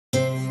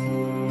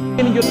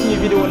ngeen jot suñu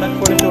vidéo nag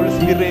foo leen toll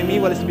si biir réew mi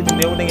wala si biti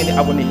réew da ngeen di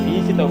abonné fii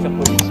si TAWFEKH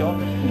Production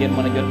ngeen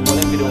mën a jot moo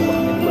leen vidéo boo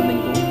xam ne dugal nañ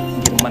ko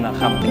ngir mën a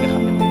xam li nga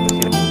xam ne moom la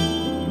rek.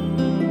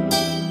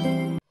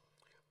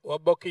 waa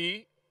mbokk yi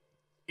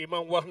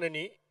imam wax na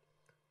ni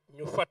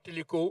ñu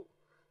fàttaliku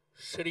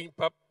Serigne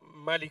Pape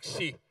Malick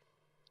Sy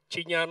ci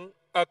ñaan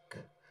ak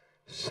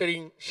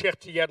Serigne Cheikh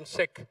Tidiane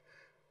Seck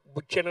bu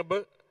Thiénaba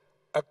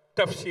ak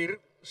Tafsir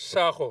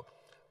Sakho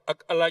ak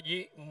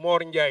Alaaji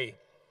Mor Ndiaye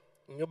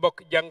ñu bokk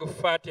jàng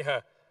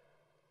Fatiha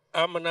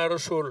amana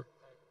rasul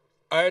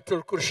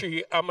ayatul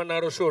kursi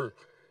amana rasul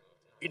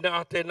inna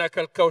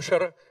a'taynakal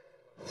kawsar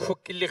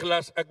fukki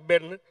lixlaas ak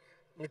benn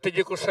ñu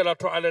tëjee ko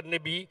salatu ala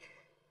nabi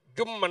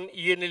jumman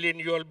yéene leen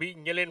yool bi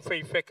ña leen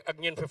fay fekk ak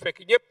ñeen fa fekk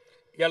ñëpp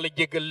yàlla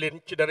jéggal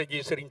leen ci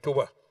daraje Serigne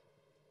Touba.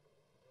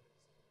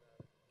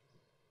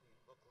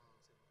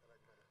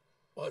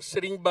 waaw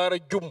Serigne Baara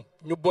Jum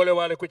ñu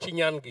boolewaale ko ci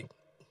ñaan gi.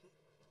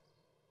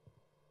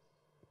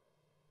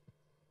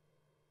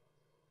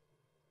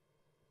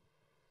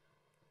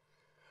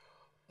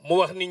 mu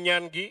wax ni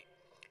ñaan gi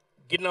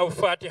ginnaaw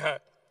Fatiha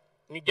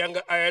ñu jàng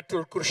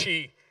ayatul kursi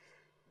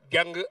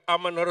jàng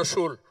amana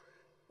rasul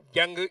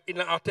jàng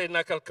ina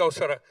a'taynakal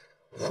kawsara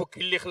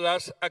fukki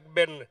lixlaas ak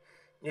benn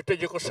ñu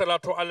tëje ko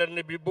salatu ala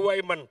nabi bu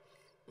waay man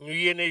ñu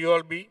yéene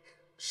yool bi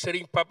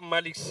Serigne Pape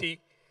Malick Sy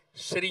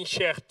Serigne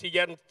Cheikh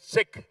Tidiane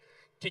Seck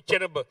ci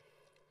Thiénaba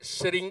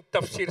Serigne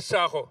Tafsir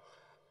Sakho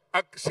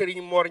ak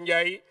Serigne Mor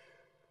Ndiaye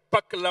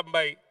Pak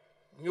Lambaay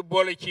ñu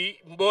boole ci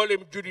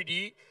mboolem julit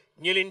yi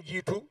ñi leen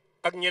jiitu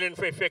ak ñi leen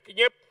fay fekk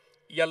ñëpp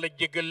yàlla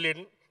jéggal leen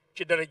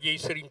ci darajey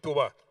Serigne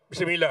Touba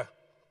bismillah.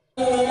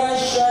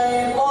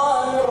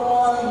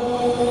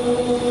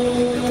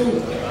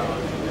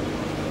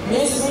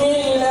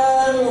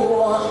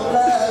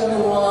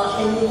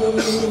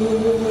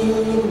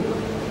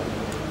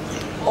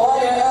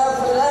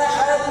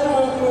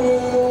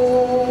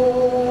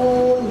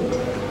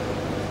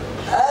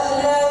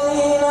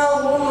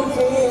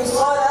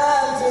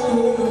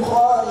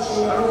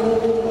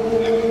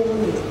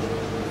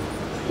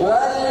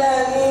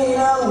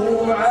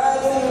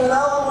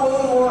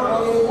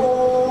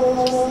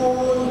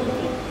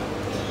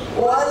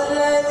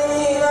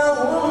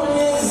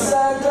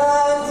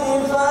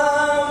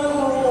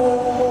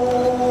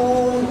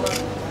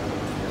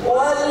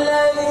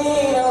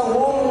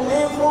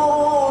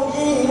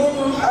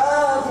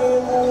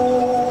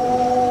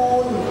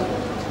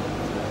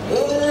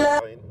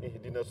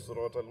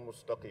 الصراط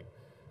المستقيم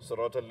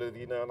صراط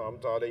الذين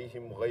أنعمت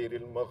عليهم غير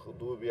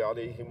المغضوب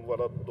عليهم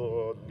ولا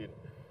الضالين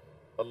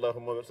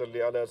اللهم صل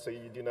على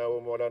سيدنا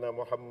ومولانا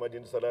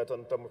محمد صلاة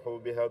تمحو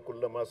بها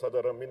كل ما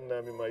صدر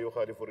منا مما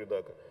يخالف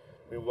رضاك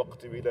من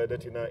وقت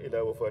ولادتنا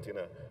إلى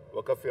وفاتنا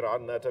وكفر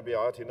عنا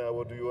تبعاتنا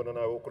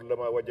وديوننا وكل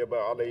ما وجب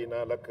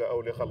علينا لك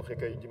أو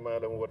لخلقك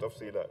إجمالا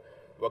وتفصيلا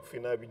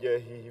واكفنا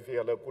بجاهه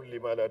فعل كل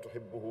ما لا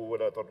تحبه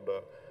ولا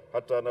ترضى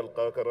حتى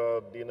نلقاك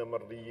راضين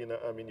مرضيين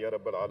آمين يا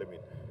رب العالمين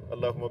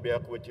اللهم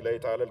بأقوة الله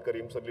تعالى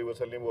الكريم صل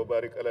وسلم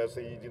وبارك على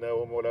سيدنا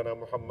ومولانا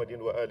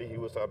محمد وآله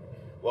وصحبه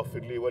واغفر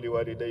لي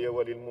ولوالدي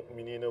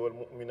وللمؤمنين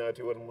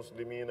والمؤمنات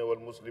والمسلمين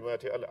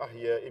والمسلمات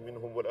الأحياء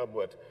منهم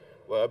والأموات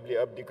وهب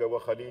لعبدك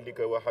وخليلك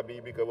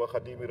وحبيبك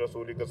وخديم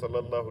رسولك صلى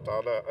الله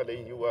تعالى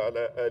عليه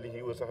وعلى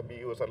آله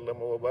وصحبه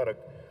وسلم وبارك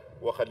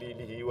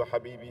وخليله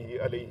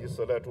وحبيبه عليه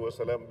الصلاة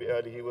والسلام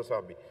بآله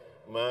وصحبه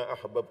ما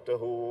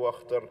أحببته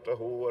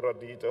واخترته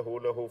ورديته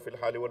له في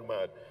الحال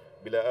والمآل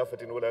بلا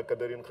آفة ولا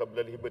كدر قبل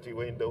الهبة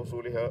وعند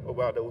وصولها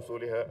وبعد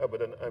وصولها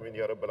أبدا آمين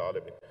يا رب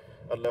العالمين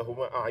اللهم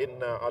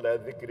أعنا على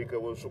ذكرك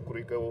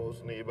وشكرك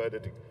وحسن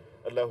عبادتك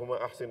اللهم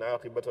أحسن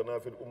عاقبتنا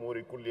في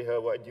الأمور كلها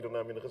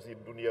وأجرنا من خزي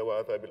الدنيا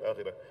وعذاب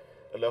الآخرة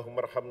اللهم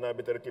ارحمنا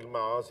بترك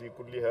المعاصي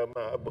كلها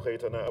ما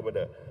أبقيتنا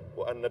أبدا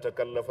وأن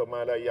نتكلف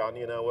ما لا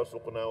يعنينا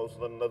وارزقنا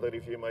حسن النظر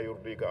فيما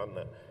يرضيك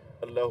عنا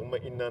اللهم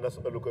إنا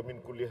نسألك من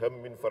كل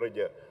هم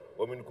فرجا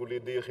ومن كل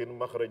ضيق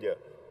مخرجا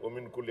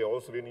ومن كل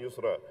عسر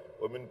يسرا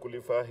ومن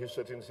كل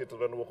فاحشة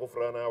سترا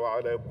وغفرانا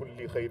وعلى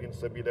كل خير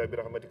سبيلا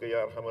برحمتك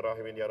يا أرحم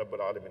الراحمين يا رب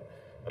العالمين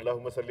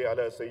اللهم صل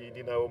على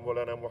سيدنا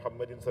ومولانا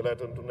محمد صلاة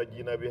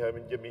تنجينا بها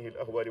من جميع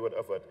الأهوال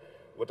والآفات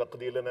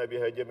وتقضي لنا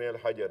بها جميع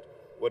الحاجات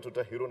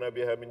وتطهرنا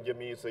بها من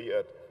جميع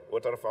السيئات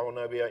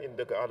وترفعنا بها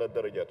عندك أعلى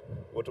الدرجات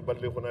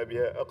وتبلغنا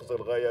بها أقصى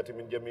الغايات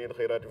من جميع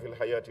الخيرات في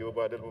الحياة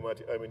وبعد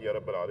الممات آمين يا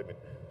رب العالمين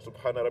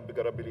سبحان ربك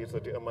رب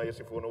العزة أما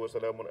يصفون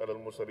وسلام على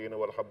المرسلين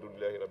والحمد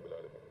لله رب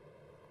العالمين.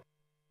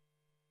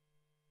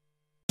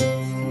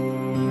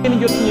 ngeen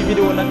jot suñu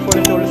vidéo nag foo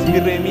leen toll si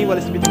biir réew mi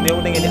wala si biti réew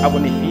da ngeen di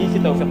abonné fii si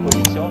TAWFEKH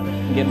Production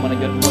ngeen mën a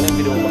jot moo leen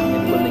vidéo boo xam ne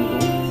dugal nañ ko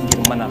ngir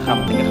mën a xam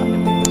li nga xam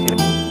ne